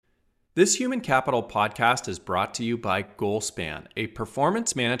This Human Capital podcast is brought to you by GoalSpan, a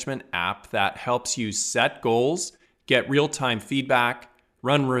performance management app that helps you set goals, get real-time feedback,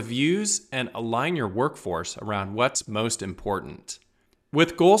 run reviews, and align your workforce around what's most important.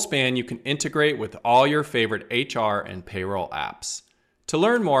 With GoalSpan, you can integrate with all your favorite HR and payroll apps. To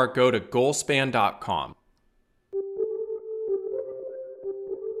learn more, go to goalspan.com.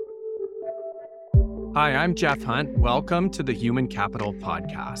 Hi, I'm Jeff Hunt. Welcome to the Human Capital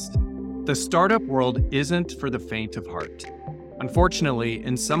Podcast. The startup world isn't for the faint of heart. Unfortunately,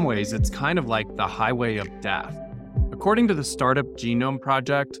 in some ways, it's kind of like the highway of death. According to the Startup Genome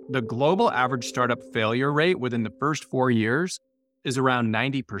Project, the global average startup failure rate within the first 4 years is around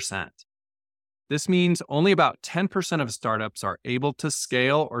 90%. This means only about 10% of startups are able to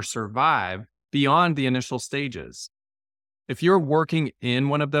scale or survive beyond the initial stages. If you're working in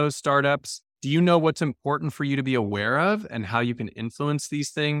one of those startups, do you know what's important for you to be aware of and how you can influence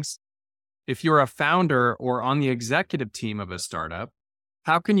these things? If you're a founder or on the executive team of a startup,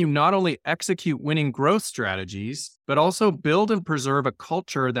 how can you not only execute winning growth strategies, but also build and preserve a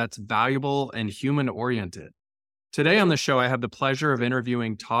culture that's valuable and human-oriented? Today on the show, I have the pleasure of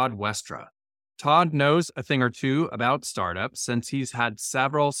interviewing Todd Westra. Todd knows a thing or two about startups since he's had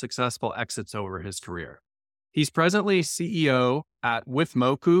several successful exits over his career. He's presently CEO at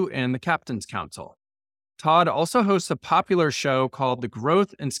Withmoku and the Captain's Council. Todd also hosts a popular show called the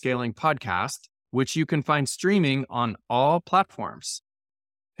Growth and Scaling Podcast, which you can find streaming on all platforms.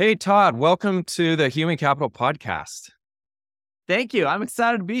 Hey, Todd, welcome to the Human Capital Podcast. Thank you. I'm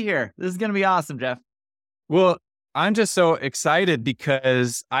excited to be here. This is going to be awesome, Jeff. Well, I'm just so excited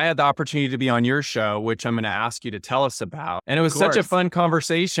because I had the opportunity to be on your show, which I'm going to ask you to tell us about. And it was such a fun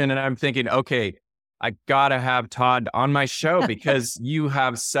conversation. And I'm thinking, okay, I got to have Todd on my show because you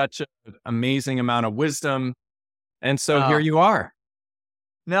have such an amazing amount of wisdom. And so here you are.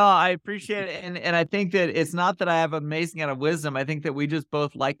 No, I appreciate it. And I think that it's not that I have an amazing amount of wisdom. I think that we just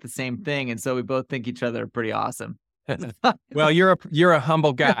both like the same thing. And so we both think each other are pretty awesome. Well, you're a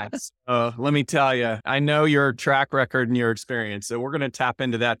humble guy. So let me tell you, I know your track record and your experience. So we're going to tap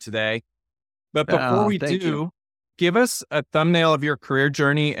into that today. But before we do, give us a thumbnail of your career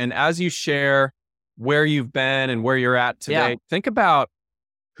journey. And as you share where you've been and where you're at today, think about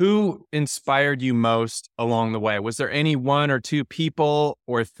who inspired you most along the way. Was there any one or two people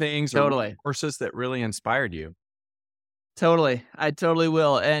or things or courses that really inspired you? Totally. I totally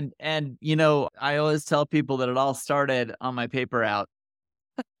will. And you know, I always tell people that it all started on my paper out.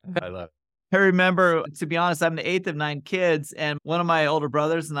 I love it. I remember, to be honest, I'm the eighth of 9 kids. And one of my older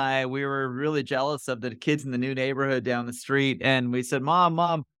brothers and I, we were really jealous of the kids in the new neighborhood down the street. And we said,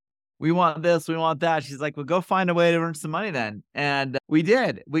 Mom, we want this, we want that. She's like, well, go find a way to earn some money then. And we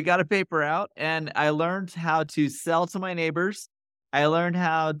did. We got a paper out and I learned how to sell to my neighbors. I learned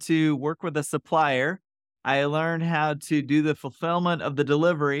how to work with a supplier. I learned how to do the fulfillment of the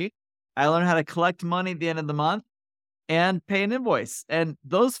delivery. I learned how to collect money at the end of the month and pay an invoice. And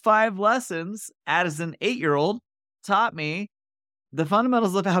those 5 lessons, as an 8-year-old, taught me the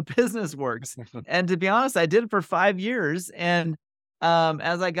fundamentals of how business works. And to be honest, I did it for 5 years. And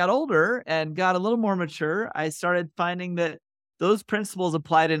as I got older and got a little more mature, I started finding that those principles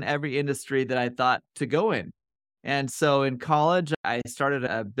applied in every industry that I thought to go in. And so in college, I started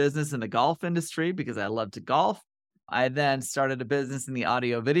a business in the golf industry because I love to golf. I then started a business in the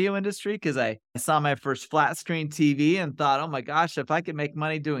audio video industry because I saw my first flat screen TV and thought, oh my gosh, if I could make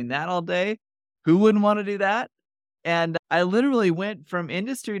money doing that all day, who wouldn't want to do that? And I literally went from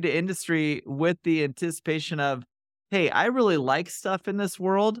industry to industry with the anticipation of, hey, I really like stuff in this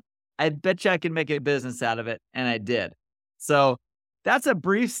world. I bet you I can make a business out of it. And I did. So that's a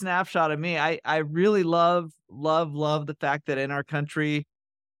brief snapshot of me. I really love the fact that in our country,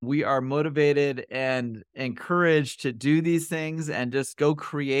 we are motivated and encouraged to do these things and just go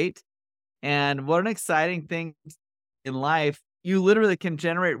create. And what an exciting thing in life. You literally can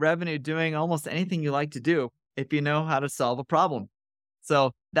generate revenue doing almost anything you like to do if you know how to solve a problem.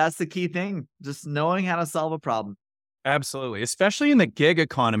 So that's the key thing, just knowing how to solve a problem. Absolutely. Especially in the gig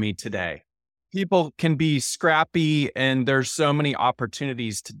economy today. People can be scrappy and there's so many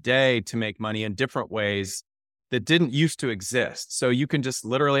opportunities today to make money in different ways that didn't used to exist. So you can just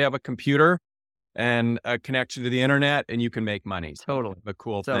literally have a computer and a connection to the internet and you can make money. Totally. The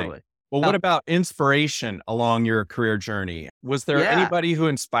cool thing. Well, what about inspiration along your career journey? Was there anybody who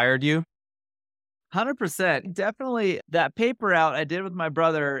inspired you? 100%. Definitely that paper out I did with my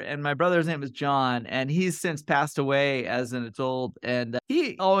brother, and my brother's name is John, and he's since passed away as an adult. And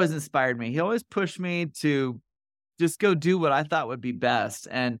he always inspired me. He always pushed me to just go do what I thought would be best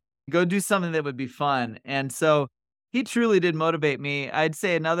and go do something that would be fun. And so he truly did motivate me. I'd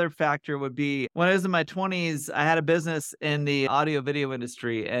say another factor would be when I was in my 20s, I had a business in the audio video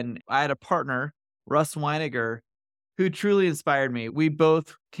industry, and I had a partner, Russ Weiniger, who truly inspired me. We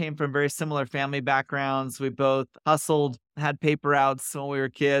both came from very similar family backgrounds. We both hustled, had paper outs when we were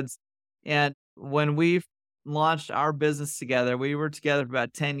kids. And when we launched our business together, we were together for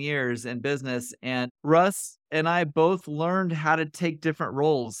about 10 years in business. And Russ and I both learned how to take different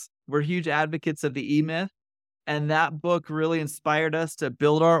roles. We're huge advocates of the E-Myth. And that book really inspired us to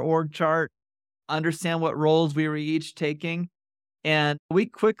build our org chart, understand what roles we were each taking. And we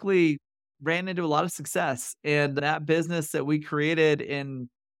quickly ran into a lot of success. And that business that we created in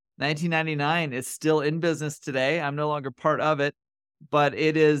 1999 is still in business today. I'm no longer part of it, but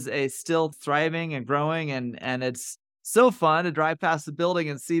it is a still thriving and growing. And it's so fun to drive past the building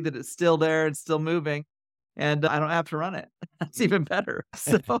and see that it's still there and still moving. And I don't have to run it. That's even better.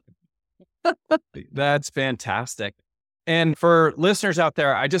 So That's fantastic. And for listeners out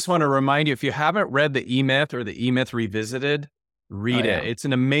there, I just want to remind you, if you haven't read the E-Myth or the E-Myth Revisited, read it. It's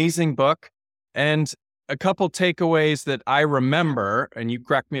an amazing book. And a couple takeaways that I remember, and you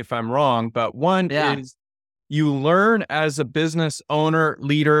correct me if I'm wrong, but one is you learn as a business owner,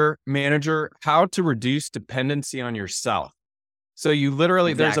 leader, manager, how to reduce dependency on yourself. So you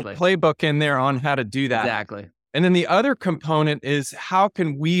literally, there's a playbook in there on how to do that. Exactly. And then the other component is how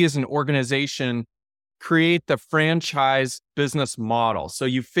can we as an organization create the franchise business model? So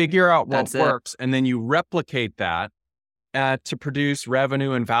you figure out what works and then you replicate that to produce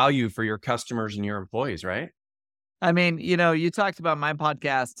revenue and value for your customers and your employees, right? I mean, you talked about my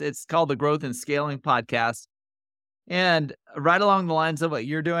podcast. It's called the Growth and Scaling Podcast. And right along the lines of what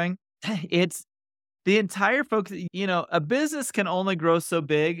you're doing, it's the entire focus. A business can only grow so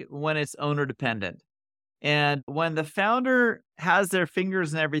big when it's owner dependent. And when the founder has their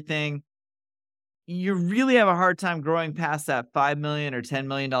fingers in everything, you really have a hard time growing past that $5 million or $10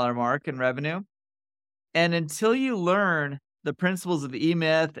 million mark in revenue. And until you learn the principles of the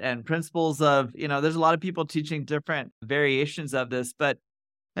E-Myth and principles of, there's a lot of people teaching different variations of this, but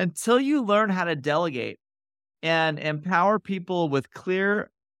until you learn how to delegate and empower people with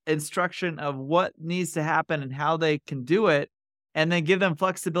clear instruction of what needs to happen and how they can do it, and then give them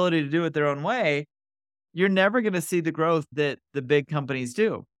flexibility to do it their own way, you're never going to see the growth that the big companies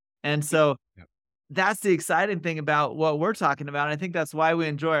do. And so that's the exciting thing about what we're talking about. And I think that's why we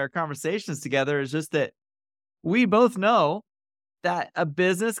enjoy our conversations together, is just that we both know that a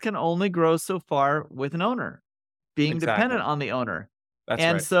business can only grow so far with an owner, being dependent on the owner.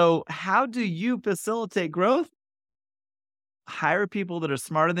 So how do you facilitate growth? Hire people that are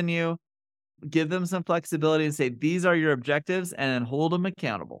smarter than you, give them some flexibility and say, these are your objectives, and then hold them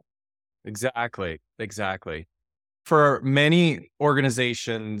accountable. Exactly. For many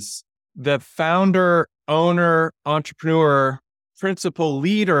organizations, the founder, owner, entrepreneur, principal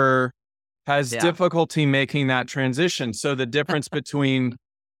leader has difficulty making that transition. So the difference between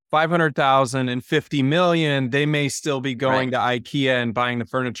 500,000 and 50 million, they may still be going to IKEA and buying the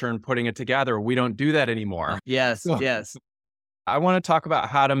furniture and putting it together. We don't do that anymore. Yes. I want to talk about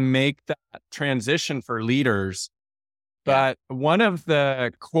how to make that transition for leaders. But one of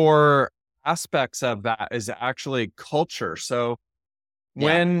the core aspects of that is actually culture. So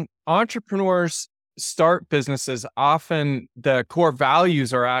when entrepreneurs start businesses, often the core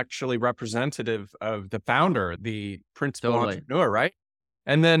values are actually representative of the founder, the principal entrepreneur, right?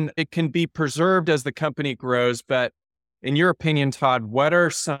 And then it can be preserved as the company grows. But in your opinion, Todd, what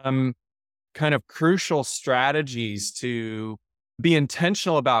are some kind of crucial strategies to be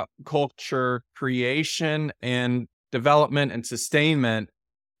intentional about culture creation and development and sustainment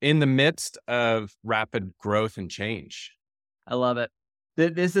in the midst of rapid growth and change? I love it.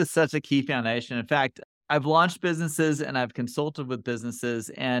 This is such a key foundation. In fact, I've launched businesses and I've consulted with businesses.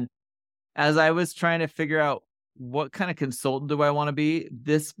 And as I was trying to figure out what kind of consultant do I want to be,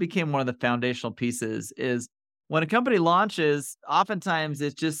 this became one of the foundational pieces. Is when a company launches, oftentimes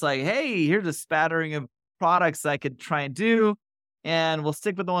it's just like, hey, here's a spattering of products I could try and do, and we'll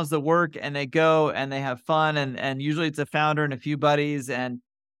stick with the ones that work, and they go and they have fun. And usually it's a founder and a few buddies. And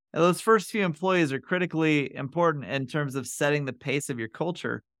those first few employees are critically important in terms of setting the pace of your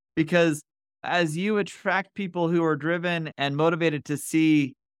culture, because as you attract people who are driven and motivated to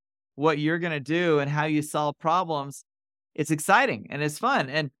see what you're going to do and how you solve problems, it's exciting and it's fun.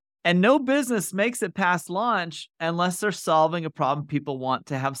 And no business makes it past launch unless they're solving a problem people want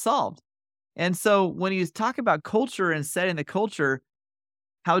to have solved. And so when you talk about culture and setting the culture,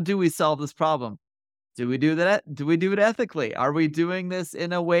 how do we solve this problem? Do we do that? Do we do it ethically? Are we doing this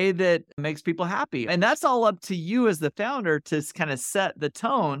in a way that makes people happy? And that's all up to you as the founder to kind of set the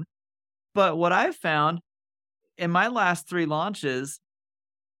tone. But what I've found, in my last 3 launches,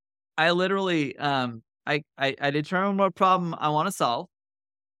 I literally, I determine what problem I want to solve,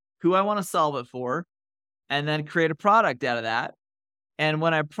 who I want to solve it for, and then create a product out of that. And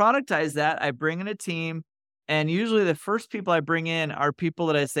when I productize that, I bring in a team. And usually the first people I bring in are people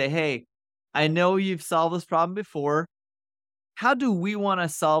that I say, hey, I know you've solved this problem before. How do we want to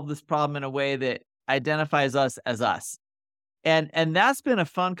solve this problem in a way that identifies us as us? And that's been a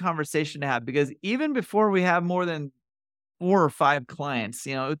fun conversation to have, because even before we have more than 4 or 5 clients,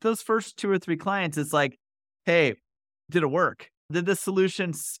 with those first 2 or 3 clients, it's like, hey, did it work? Did this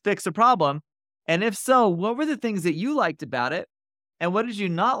solution fix a problem? And if so, what were the things that you liked about it? And what did you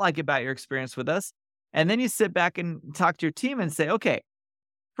not like about your experience with us? And then you sit back and talk to your team and say, okay,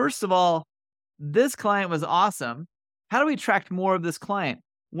 first of all, this client was awesome. How do we attract more of this client?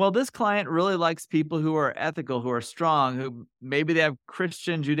 Well, this client really likes people who are ethical, who are strong, who maybe they have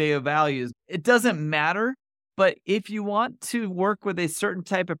Christian Judeo values. It doesn't matter. But if you want to work with a certain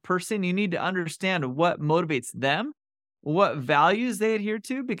type of person, you need to understand what motivates them, what values they adhere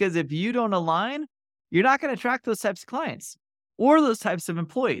to, because if you don't align, you're not going to attract those types of clients or those types of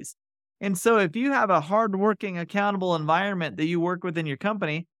employees. And so if you have a hardworking, accountable environment that you work with in your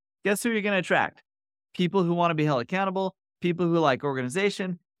company, guess who you're going to attract? People who want to be held accountable, people who like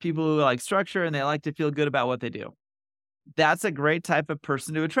organization, people who like structure, and they like to feel good about what they do. That's a great type of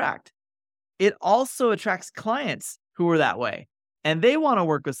person to attract. It also attracts clients who are that way. And they want to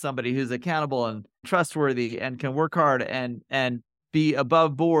work with somebody who's accountable and trustworthy and can work hard and be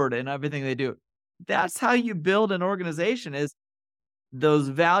above board in everything they do. That's how you build an organization, is those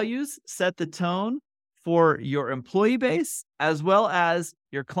values set the tone for your employee base as well as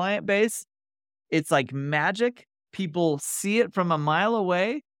your client base. It's like magic. People see it from a mile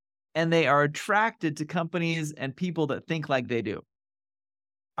away, and they are attracted to companies and people that think like they do.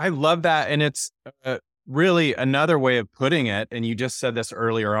 I love that. And it's really another way of putting it. And you just said this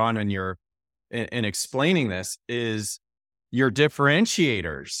earlier on in explaining this, is your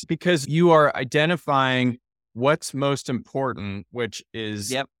differentiators, because you are identifying what's most important, which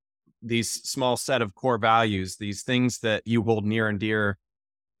is these small set of core values, these things that you hold near and dear,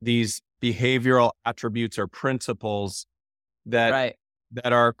 these behavioral attributes or principles that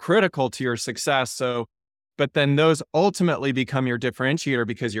are critical to your success. So, but then those ultimately become your differentiator,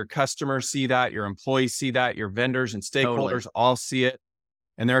 because your customers see that, your employees see that, your vendors and stakeholders all see it,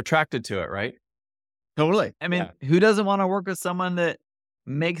 and they're attracted to it, right? Totally. I mean, who doesn't want to work with someone that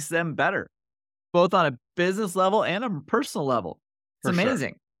makes them better, both on a business level and a personal level? It's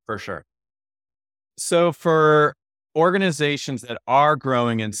amazing. For sure. So for organizations that are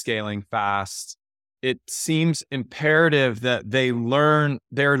growing and scaling fast, it seems imperative that they learn,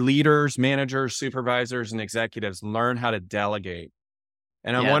 their leaders, managers, supervisors, and executives learn how to delegate.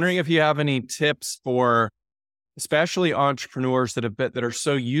 And I'm wondering if you have any tips for especially entrepreneurs that are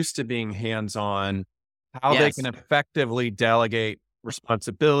so used to being hands-on, how they can effectively delegate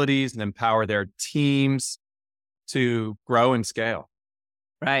responsibilities and empower their teams to grow and scale.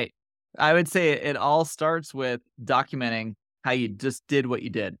 Right. I would say it all starts with documenting how you just did what you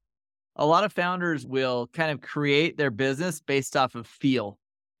did. A lot of founders will kind of create their business based off of feel,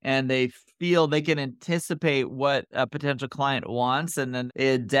 and they feel they can anticipate what a potential client wants, and then they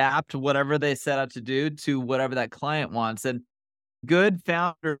adapt whatever they set out to do to whatever that client wants. And good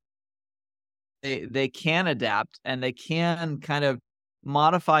founders, they can adapt, and they can kind of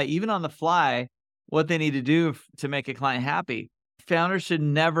modify even on the fly what they need to do to make a client happy. Founders should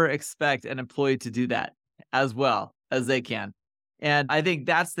never expect an employee to do that as well as they can. And I think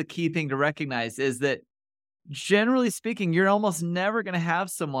that's the key thing to recognize, is that generally speaking, you're almost never going to have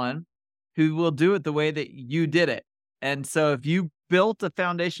someone who will do it the way that you did it. And so if you built a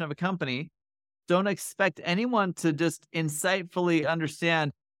foundation of a company, don't expect anyone to just insightfully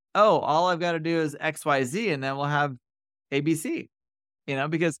understand, oh, all I've got to do is X, Y, Z, and then we'll have ABC,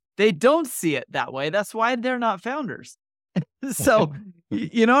 because they don't see it that way. That's why they're not founders. So,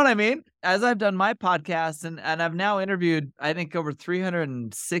 you know what I mean? As I've done my podcast and I've now interviewed, I think, over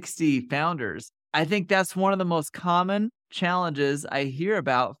 360 founders, I think that's one of the most common challenges I hear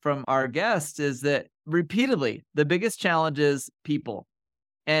about from our guests, is that repeatedly, the biggest challenge is people.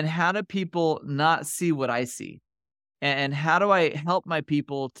 And how do people not see what I see? And how do I help my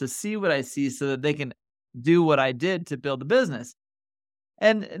people to see what I see so that they can do what I did to build the business?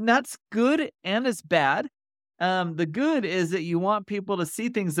 And that's good and it's bad. The good is that you want people to see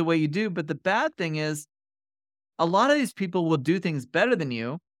things the way you do, but the bad thing is a lot of these people will do things better than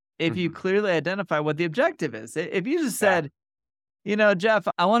you if you clearly identify what the objective is. If you just said, Jeff,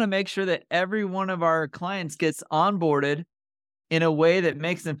 I want to make sure that every one of our clients gets onboarded in a way that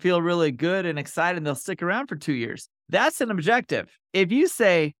makes them feel really good and excited, and they'll stick around for 2 years. That's an objective. If you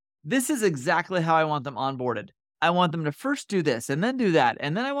say, this is exactly how I want them onboarded. I want them to first do this and then do that.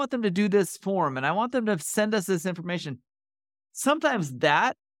 And then I want them to do this form and I want them to send us this information. Sometimes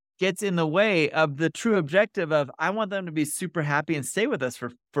that gets in the way of the true objective of, I want them to be super happy and stay with us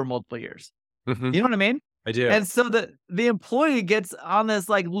for multiple years. Mhm. You know what I mean? I do. And so the employee gets on this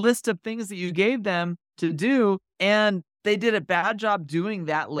like list of things that you gave them to do, and they did a bad job doing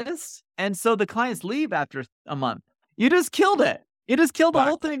that list. And so the clients leave after a month. You just killed it. You just killed the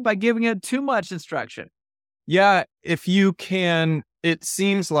whole thing by giving it too much instruction. Yeah, if you can, it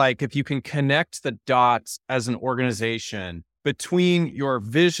seems like if you can connect the dots as an organization between your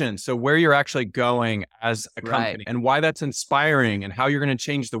vision, so where you're actually going as a company and why that's inspiring and how you're going to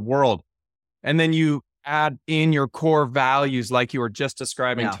change the world. And then you add in your core values, like you were just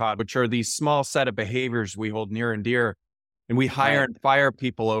describing, Todd, which are these small set of behaviors we hold near and dear. And we hire and fire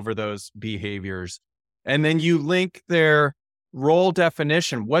people over those behaviors. And then you link their role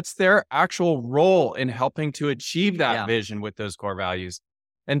definition. What's their actual role in helping to achieve that vision with those core values?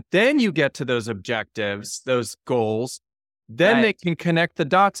 And then you get to those objectives, those goals. Then they can connect the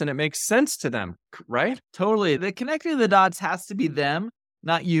dots and it makes sense to them, right? Totally. The connecting the dots has to be them,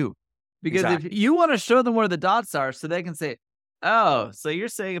 not you. Because if you want to show them where the dots are so they can say, oh, so you're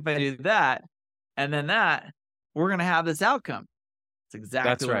saying if I do that and then that, we're going to have this outcome. That's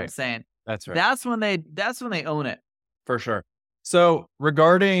exactly what I'm saying. That's right. That's when they own it. For sure. So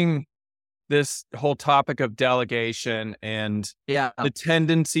regarding this whole topic of delegation and the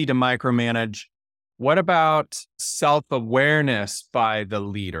tendency to micromanage, what about self-awareness by the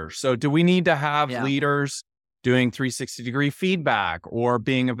leader? So do we need to have leaders doing 360-degree feedback or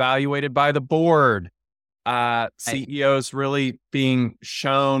being evaluated by the board? CEOs really being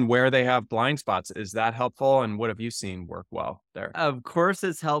shown where they have blind spots. Is that helpful? And what have you seen work well there? Of course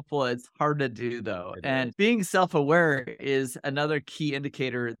it's helpful. It's hard to do though. And being self-aware is another key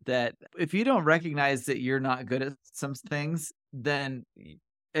indicator that if you don't recognize that you're not good at some things, then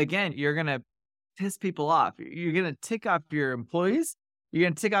again, you're going to piss people off. You're going to tick off your employees. You're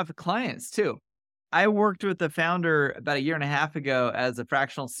going to tick off the clients too. I worked with the founder about 1.5 years ago as a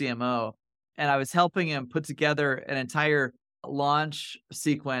fractional CMO. And I was helping him put together an entire launch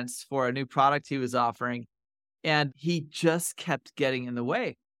sequence for a new product he was offering. And he just kept getting in the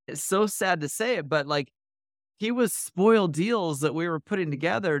way. It's so sad to say it, but like he was spoiled deals that we were putting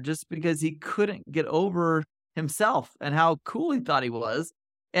together just because he couldn't get over himself and how cool he thought he was.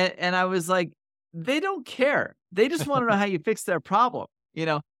 And I was like, they don't care. They just want to know how you fix their problem. You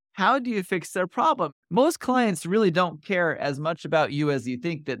know, how do you fix their problem? Most clients really don't care as much about you as you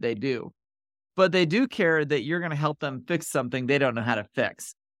think that they do. But they do care that you're going to help them fix something they don't know how to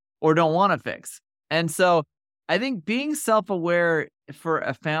fix or don't want to fix. And so I think being self-aware for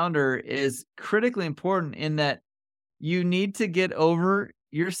a founder is critically important in that you need to get over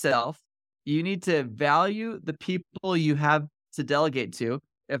yourself. You need to value the people you have to delegate to.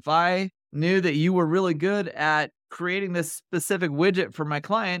 If I knew that you were really good at creating this specific widget for my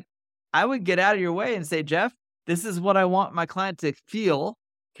client, I would get out of your way and say, Jeff, this is what I want my client to feel.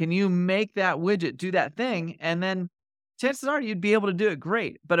 Can you make that widget do that thing? And then chances are you'd be able to do it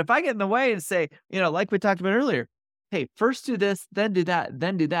great. But if I get in the way and say, like we talked about earlier, hey, first do this, then do that,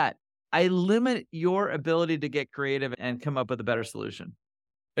 then do that, I limit your ability to get creative and come up with a better solution.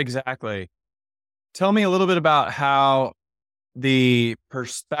 Exactly. Tell me a little bit about how the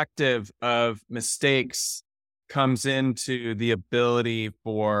perspective of mistakes comes into the ability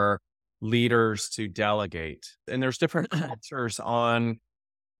for leaders to delegate. And there's different cultures on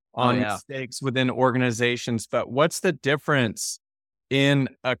mistakes within organizations, but what's the difference in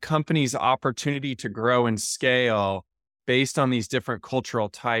a company's opportunity to grow and scale based on these different cultural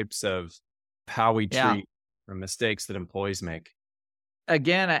types of how we treat or mistakes that employees make?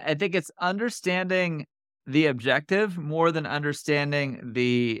 Again, I think it's understanding the objective more than understanding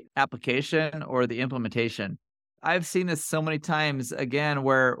the application or the implementation. I've seen this so many times, again,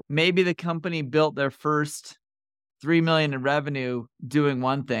 where maybe the company built their first $3 million in revenue doing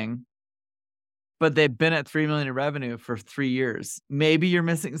one thing, but they've been at $3 million in revenue for 3 years. Maybe you're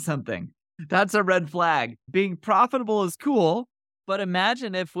missing something. That's a red flag. Being profitable is cool, but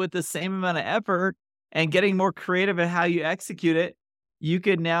imagine if with the same amount of effort and getting more creative at how you execute it, you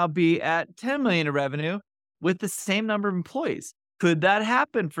could now be at 10 million in revenue with the same number of employees. Could that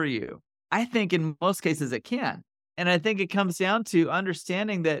happen for you? I think in most cases it can. And I think it comes down to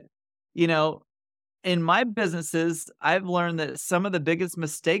understanding that, in my businesses, I've learned that some of the biggest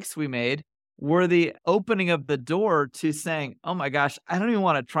mistakes we made were the opening of the door to saying, oh my gosh, I don't even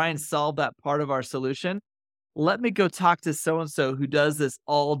want to try and solve that part of our solution. let me go talk to so-and-so who does this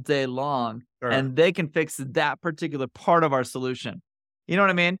all day long, Sure. and they can fix that particular part of our solution. You know what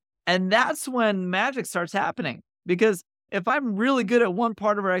I mean? And that's when magic starts happening. Because if I'm really good at one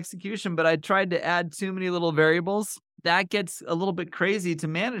part of our execution, but I tried to add too many little variables, that gets a little bit crazy to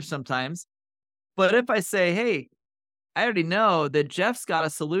manage sometimes. But if I say, hey, I already know that Jeff's got a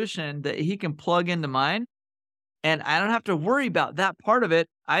solution that he can plug into mine, and I don't have to worry about that part of it.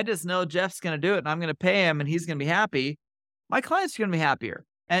 I just know Jeff's going to do it and I'm going to pay him and he's going to be happy. My clients are going to be happier.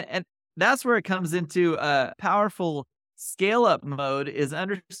 And that's where it comes into a powerful scale up mode, is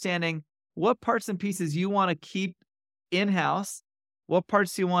understanding what parts and pieces you want to keep in-house, what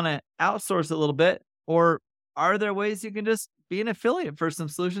parts you want to outsource a little bit, or are there ways you can just be an affiliate for some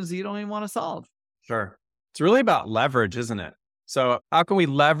solutions that you don't even want to solve? Sure. It's really about leverage, isn't it? So, how can we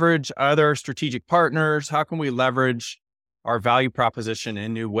leverage other strategic partners? How can we leverage our value proposition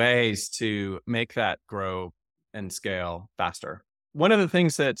in new ways to make that grow and scale faster? One of the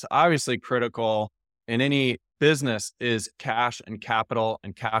things that's obviously critical in any business is cash and capital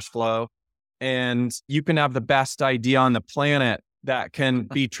and cash flow. And you can have the best idea on the planet that can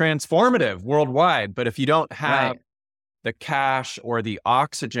be transformative worldwide. But if you don't have Right. the cash or the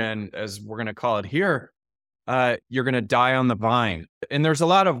oxygen, as we're going to call it here, you're going to die on the vine. And there's a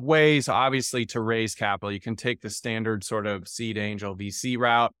lot of ways, obviously, to raise capital. You can take the standard sort of seed angel VC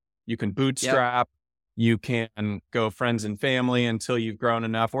route. You can Yep. bootstrap. You can go friends and family until you've grown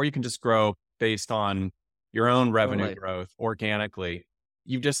enough, or you can just grow based on your own revenue Totally. growth organically.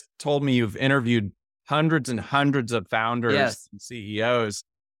 You've just told me you've interviewed hundreds and hundreds of founders Yes. and CEOs.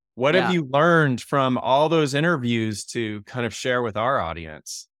 What have Yeah. you learned from all those interviews to kind of share with our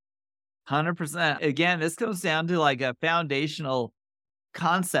audience? 100%. Again, this comes down to like a foundational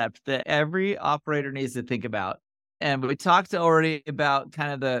concept that every operator needs to think about. And we talked already about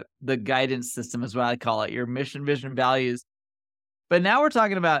kind of the guidance system is what I call it, your mission, vision, values. But now we're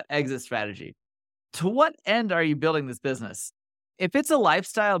talking about exit strategy. To what end are you building this business? If it's a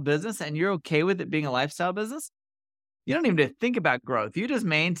lifestyle business and you're okay with it being a lifestyle business, you don't even need to think about growth. You just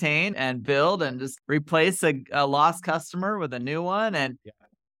maintain and build and just replace a lost customer with a new one.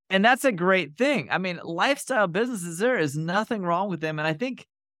 And that's a great thing. I mean, lifestyle businesses, there is nothing wrong with them. And I think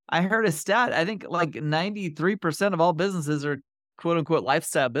I heard a stat, I think like 93% of all businesses are quote unquote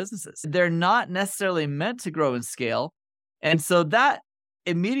lifestyle businesses. They're not necessarily meant to grow and scale. And so that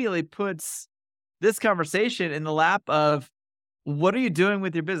immediately puts this conversation in the lap of, what are you doing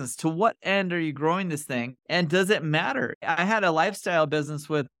with your business? To what end are you growing this thing? And does it matter? I had a lifestyle business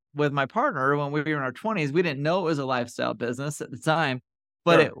with my partner when we were in our 20s. We didn't know it was a lifestyle business at the time,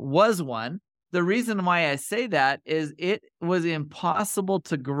 but Sure. it was one. The reason why I say that is it was impossible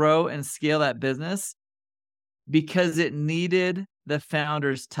to grow and scale that business because it needed the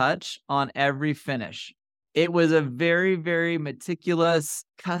founder's touch on every finish. It was a very, very meticulous,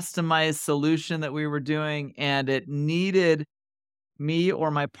 customized solution that we were doing, and it needed me or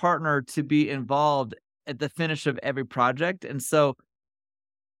my partner to be involved at the finish of every project. And so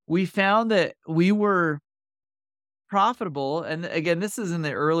we found that we were profitable. And again, this is in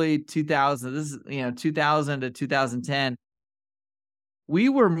the early 2000s. This is, 2000 to 2010. We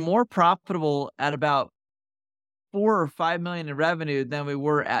were more profitable at about 4 or 5 million in revenue than we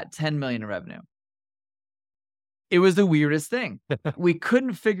were at 10 million in revenue. It was the weirdest thing. We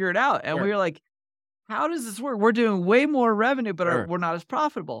couldn't figure it out. And we Sure. were like, how does this work? We're doing way more revenue, but Sure. we're not as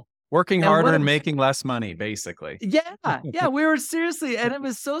profitable. Working And harder what and if making less money, basically. Yeah, we were seriously, and it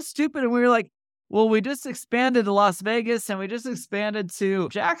was so stupid, and we were like, well, we just expanded to Las Vegas, and we just expanded to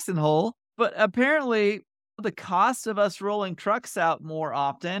Jackson Hole, but apparently the cost of us rolling trucks out more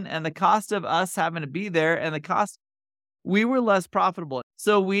often, and the cost of us having to be there, and the cost, we were less profitable.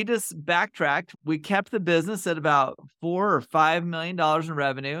 So we just backtracked. We kept the business at about $4 or $5 million in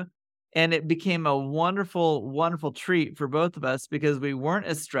revenue, and it became a wonderful, wonderful treat for both of us because we weren't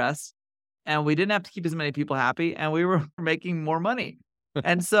as stressed and we didn't have to keep as many people happy and we were making more money.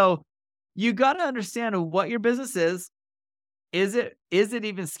 And so you got to understand what your business is. Is it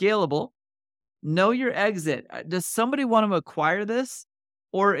even scalable? Know your exit. Does somebody want to acquire this?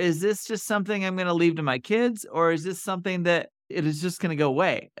 Or is this just something I'm going to leave to my kids? Or is this something that it is just going to go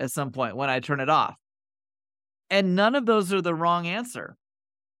away at some point when I turn it off? And none of those are the wrong answer.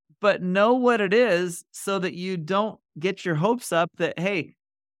 But know what it is so that you don't get your hopes up that, hey,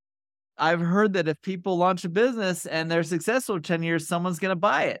 I've heard that if people launch a business and they're successful for 10 years, someone's going to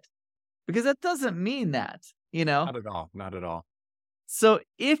buy it. Because that doesn't mean that, you know? Not at all. Not at all. So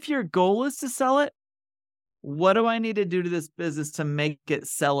if your goal is to sell it, what do I need to do to this business to make it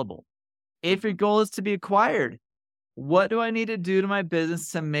sellable? If your goal is to be acquired, what do I need to do to my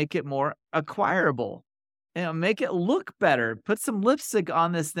business to make it more acquirable? make it look better. Put some lipstick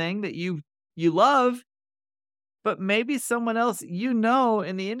on this thing that you love, but maybe someone else in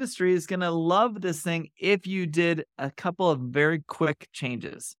the industry is going to love this thing if you did a couple of very quick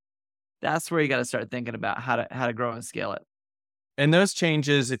changes. That's where you got to start thinking about how to grow and scale it. And those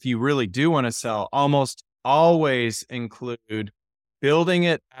changes, if you really do want to sell, almost always include building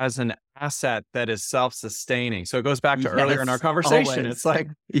it as an asset that is self-sustaining. So it goes back to earlier in our conversation. Always. It's like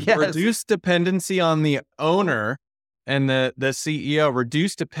reduce dependency on the owner and the CEO,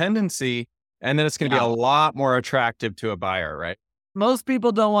 reduce dependency, and then it's going to be a lot more attractive to a buyer, right? Most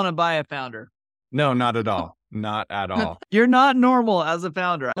people don't want to buy a founder. No, not at all. Not at all. You're not normal as a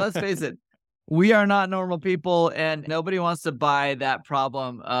founder. Let's face it. We are not normal people, and nobody wants to buy that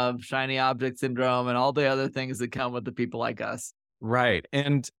problem of shiny object syndrome and all the other things that come with the people like us. Right.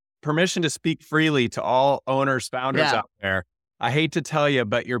 And permission to speak freely to all owners, founders out there. I hate to tell you,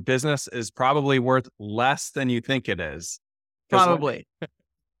 but your business is probably worth less than you think it is. Probably.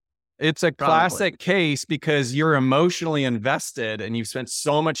 It's a classic case because you're emotionally invested and you've spent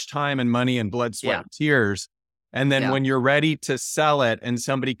so much time and money and blood, sweat, and tears. And then when you're ready to sell it and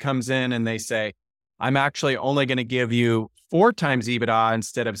somebody comes in and they say, I'm actually only going to give you 4 times EBITDA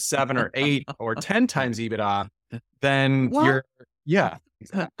instead of 7 or 8 or 10 times EBITDA, then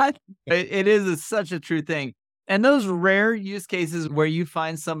it is such a true thing. And those rare use cases where you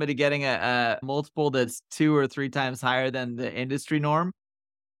find somebody getting a multiple that's 2 or 3 times higher than the industry norm,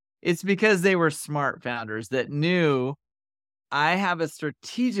 it's because they were smart founders that knew I have a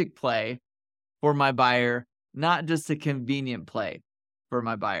strategic play for my buyer, not just a convenient play for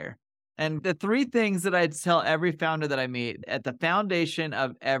my buyer. And the 3 things that I tell every founder that I meet at the foundation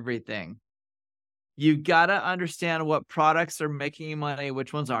of everything, you got to understand what products are making you money,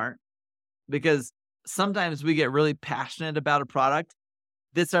 which ones aren't, because sometimes we get really passionate about a product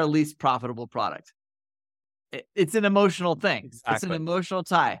that's our least profitable product. It's an emotional thing. Exactly. It's an emotional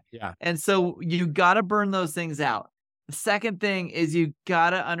tie. Yeah. And so you got to burn those things out. The second thing is you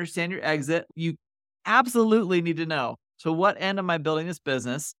got to understand your exit. You absolutely need to know, so what end am I building this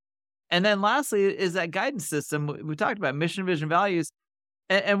business? And then lastly is that guidance system. We talked about mission, vision, values.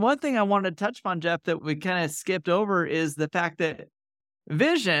 And one thing I wanted to touch upon, Jeff, that we kind of skipped over is the fact that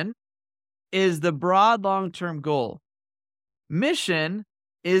vision is the broad long-term goal. Mission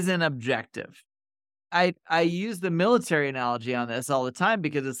is an objective. I use the military analogy on this all the time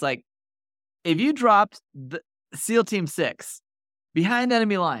because it's like, if you dropped the SEAL Team 6 behind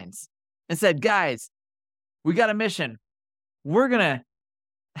enemy lines and said, guys, we got a mission. We're going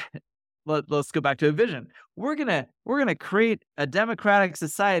to, let's go back to a vision. We're going to create a democratic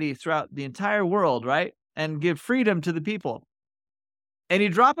society throughout the entire world, right? And give freedom to the people. And you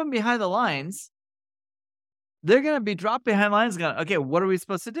drop them behind the lines, they're going to be dropped behind lines going, okay, what are we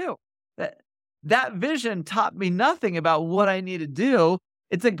supposed to do? That vision taught me nothing about what I need to do.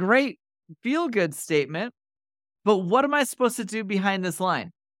 It's a great feel-good statement, but what am I supposed to do behind this line?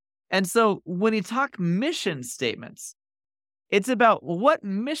 And so when you talk mission statements, it's about what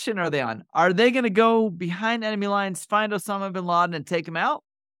mission are they on? Are they going to go behind enemy lines, find Osama bin Laden and take him out?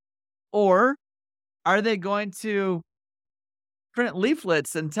 Or are they going to print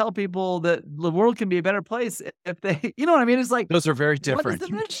leaflets and tell people that the world can be a better place if they, you know what I mean? It's like, those are very different. What is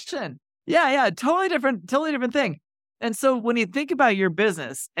the mission? Yeah, totally different thing. And so when you think about your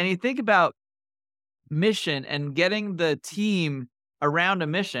business and you think about mission and getting the team around a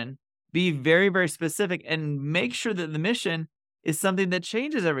mission, be very, very specific and make sure that the mission is something that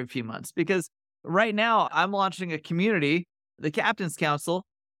changes every few months. Because right now I'm launching a community, the Captain's Council.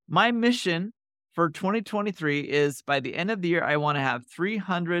 My mission for 2023 is by the end of the year, I want to have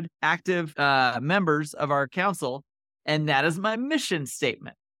 300 active members of our council. And that is my mission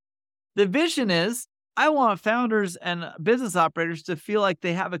statement. The vision is I want founders and business operators to feel like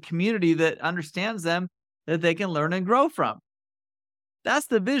they have a community that understands them, that they can learn and grow from. That's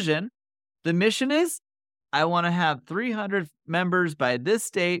the vision. The mission is I want to have 300 members by this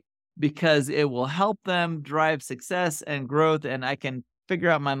date because it will help them drive success and growth, and I can figure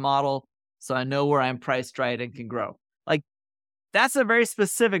out my model so I know where I'm priced right and can grow. Like, that's a very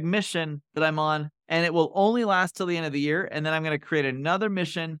specific mission that I'm on, and it will only last till the end of the year, and then I'm going to create another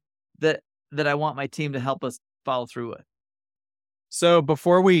mission that I want my team to help us follow through with. So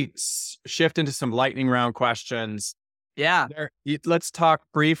before we shift into some lightning round questions, let's talk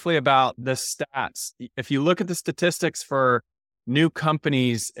briefly about the stats. If you look at the statistics for new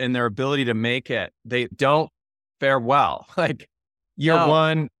companies and their ability to make it, they don't fare well. Like year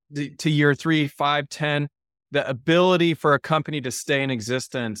 1 to year 3, 5, 10, the ability for a company to stay in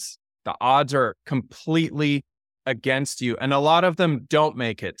existence, the odds are completely against you. And a lot of them don't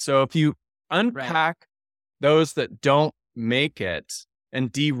make it. So if you unpack those that don't make it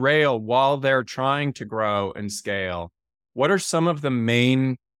and derail while they're trying to grow and scale, what are some of the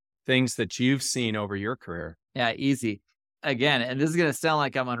main things that you've seen over your career? Yeah, easy. Again, and this is going to sound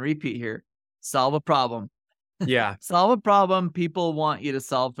like I'm on repeat here. Solve a problem. Yeah, Solve a problem people want you to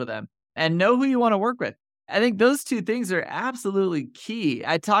solve for them, and know who you want to work with. I think those two things are absolutely key.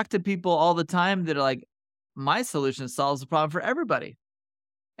 I talk to people all the time that are like, my solution solves the problem for everybody.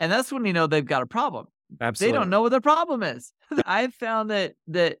 And that's when you know they've got a problem. They don't absolutely. know what their problem is. I've found that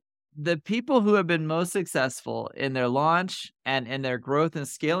the people who have been most successful in their launch and in their growth and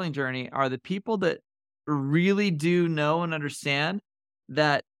scaling journey are the people that really do know and understand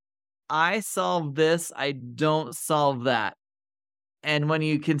that I solve this, I don't solve that. And when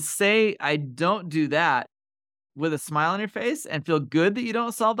you can say, I don't do that with a smile on your face and feel good that you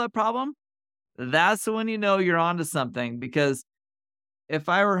don't solve that problem, that's when you know you're onto something. Because if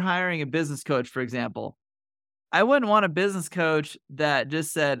I were hiring a business coach, for example, I wouldn't want a business coach that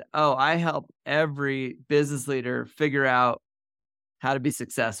just said, oh, I help every business leader figure out how to be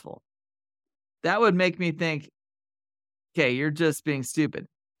successful. That would make me think, okay, you're just being stupid.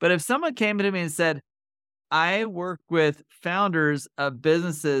 But if someone came to me and said, I work with founders of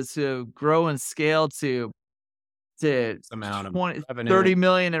businesses who grow and scale to Amount of 20, revenue. 30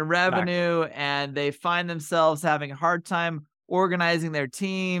 million in Exactly. revenue, and they find themselves having a hard time organizing their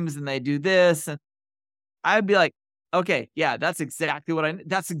teams, and they do this, and I'd be like, okay, yeah, that's exactly where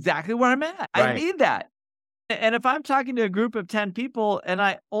I'm at. I Right. need that. And if I'm talking to a group of 10 people and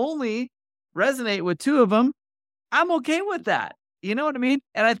I only resonate with 2 of them, I'm okay with that. You know what I mean?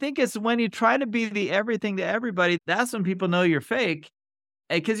 And I think it's when you try to be the everything to everybody, that's when people know you're fake,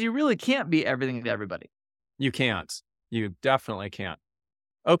 because you really can't be everything to everybody. You can't. You definitely can't.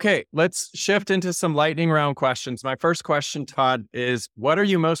 Okay, let's shift into some lightning round questions. My first question, Todd, is what are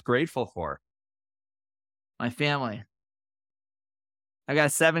you most grateful for? My family. I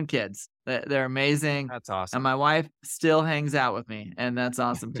got 7 kids. They're amazing, That's and awesome. my wife still hangs out with me, and that's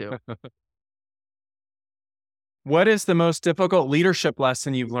awesome too. What is the most difficult leadership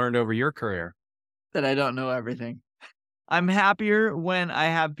lesson you've learned over your career? That I don't know everything. I'm happier when I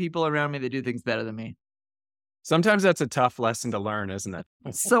have people around me that do things better than me. Sometimes that's a tough lesson to learn, isn't it?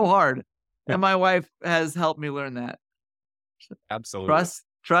 It's so hard, and my wife has helped me learn that. Absolutely.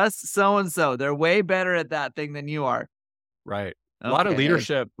 Trust so and so. They're way better at that thing than you are. Right. A lot of Okay,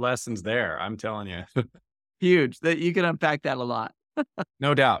 leadership lessons there, I'm telling you. huge. That you can unpack that a lot.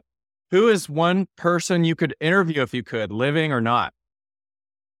 No doubt. Who is one person you could interview if you could, living or not?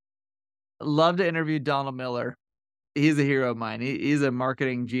 Love to interview Donald Miller. He's a hero of mine. He's a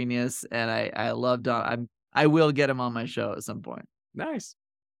marketing genius, and I love Don. I will get him on my show at some point. Nice.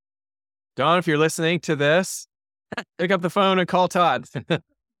 Don, if you're listening to this, pick up the phone and call Todd.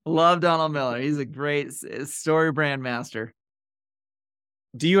 Love Donald Miller. He's a great story brand master.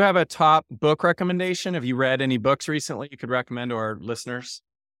 Do you have a top book recommendation? Have you read any books recently you could recommend to our listeners?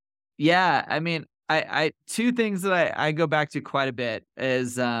 Yeah, I mean, I 2 things that I go back to quite a bit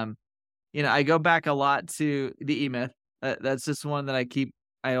is, I go back a lot to the E-Myth. That's just one that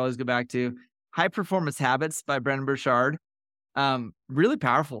I always go back to. High Performance Habits by Brendon Burchard. Really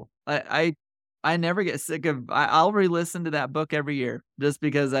powerful. I never get sick of. I'll re-listen to that book every year just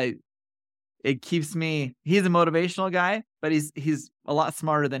because it keeps me. He's a motivational guy, but he's a lot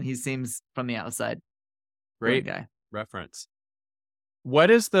smarter than he seems from the outside. Brilliant Great guy. reference.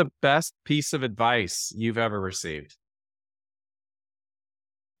 What is the best piece of advice you've ever received?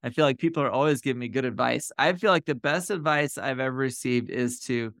 I feel like people are always giving me good advice. I feel like the best advice I've ever received is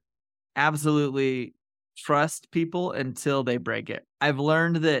to absolutely trust people until they break it. I've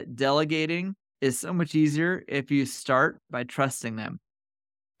learned that delegating is so much easier if you start by trusting them.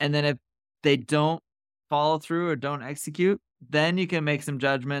 And then if they don't follow through or don't execute, then you can make some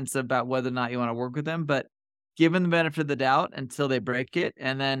judgments about whether or not you want to work with them. But give them the benefit of the doubt until they break it.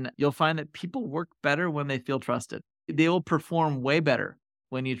 And then you'll find that people work better when they feel trusted. They will perform way better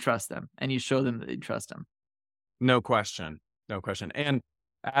when you trust them and you show them that you trust them. No question. No question. And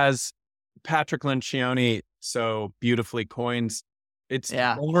as Patrick Lencioni so beautifully coins, it's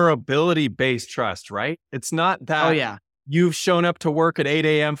Yeah. vulnerability based trust, right? It's not Oh, that yeah. you've shown up to work at 8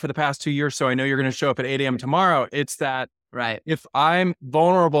 a.m. for the past 2 years, so I know you're going to show up at 8 a.m. tomorrow. It's that Right. if I'm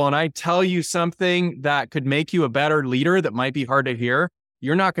vulnerable and I tell you something that could make you a better leader that might be hard to hear,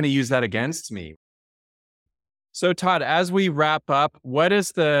 you're not going to use that against me. So, Todd, as we wrap up, what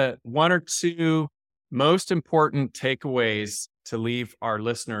is the 1 or 2 most important takeaways to leave our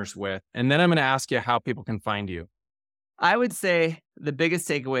listeners with? And then I'm going to ask you how people can find you. I would say the biggest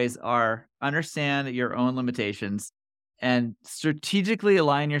takeaways are understand your own limitations and strategically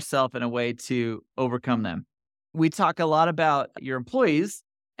align yourself in a way to overcome them. we talk a lot about your employees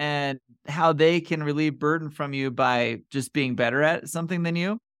and how they can relieve burden from you by just being better at something than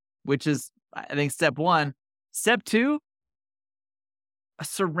you, which is, I think, step one. Step two,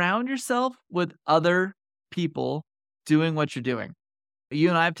 surround yourself with other people doing what you're doing. You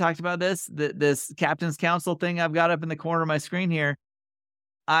and I have talked about this Captain's Council thing I've got up in the corner of my screen here.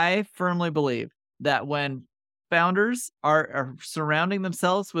 I firmly believe that when founders are surrounding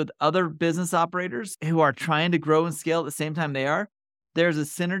themselves with other business operators who are trying to grow and scale at the same time they are, there's a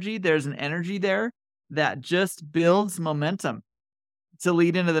synergy, there's an energy there that just builds momentum to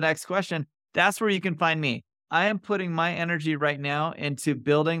lead into the next question. That's where you can find me. I am putting my energy right now into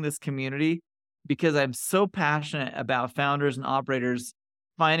building this community because I'm so passionate about founders and operators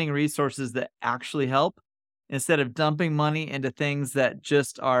finding resources that actually help instead of dumping money into things that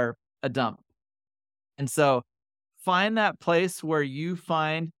just are a dump. And so find that place where you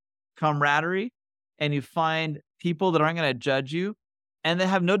find camaraderie and you find people that aren't going to judge you and that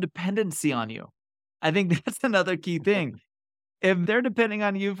have no dependency on you. I think that's another key thing. If they're depending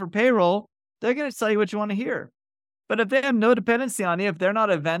on you for payroll, they're going to tell you what you want to hear. But if they have no dependency on you, if they're not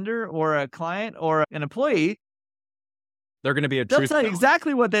a vendor or a client or an employee, they're going to be a they'll truth tell you teller.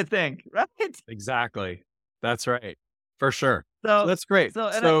 exactly what they think, right? Exactly. That's right. For sure. So That's great.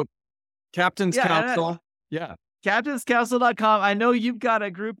 So Captain's Council. Yeah. CaptainsCouncil.com. I know you've got a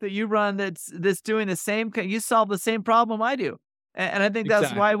group that you run that's doing the same. You solve the same problem I do, and I think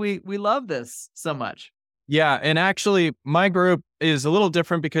that's why we love this so much. Yeah, and actually, my group is a little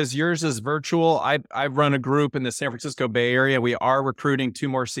different because yours is virtual. I run a group in the San Francisco Bay Area. We are recruiting 2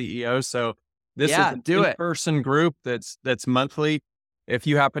 more CEOs, so this is an in-person group that's monthly. If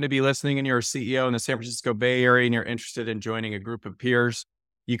you happen to be listening and you're a CEO in the San Francisco Bay Area and you're interested in joining a group of peers,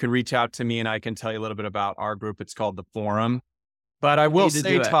 you can reach out to me and I can tell you a little bit about our group. It's called The Forum. But I will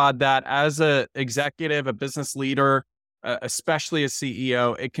say, Todd, that as an executive, a business leader, especially a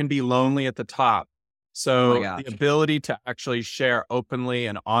CEO, it can be lonely at the top. So the ability to actually share openly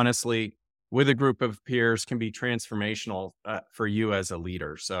and honestly with a group of peers can be transformational for you as a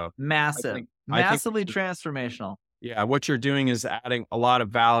leader. So massively transformational. Yeah, what you're doing is adding a lot of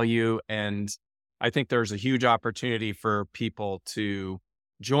value. And I think there's a huge opportunity for people to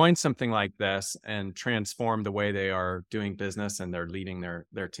join something like this and transform the way they are doing business and they're leading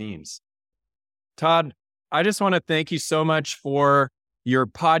their teams. Todd, I just want to thank you so much for your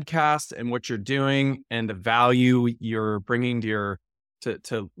podcast and what you're doing and the value you're bringing to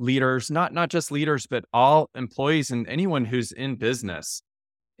to leaders, not just leaders, but all employees and anyone who's in business.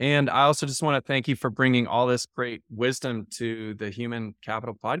 And I also just want to thank you for bringing all this great wisdom to the Human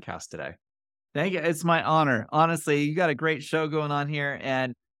Capital podcast today. Thank you. It's my honor. Honestly, you got a great show going on here.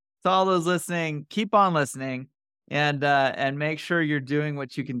 And to all those listening, keep on listening and make sure you're doing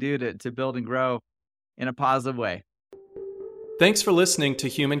what you can do to build and grow in a positive way. Thanks for listening to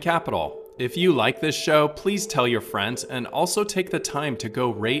Human Capital. If you like this show, please tell your friends and also take the time to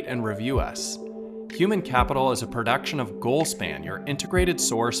go rate and review us. Human Capital is a production of Goalspan, your integrated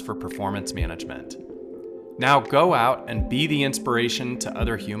source for performance management. Now go out and be the inspiration to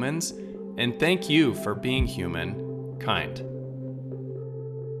other humans, and thank you for being human, kind.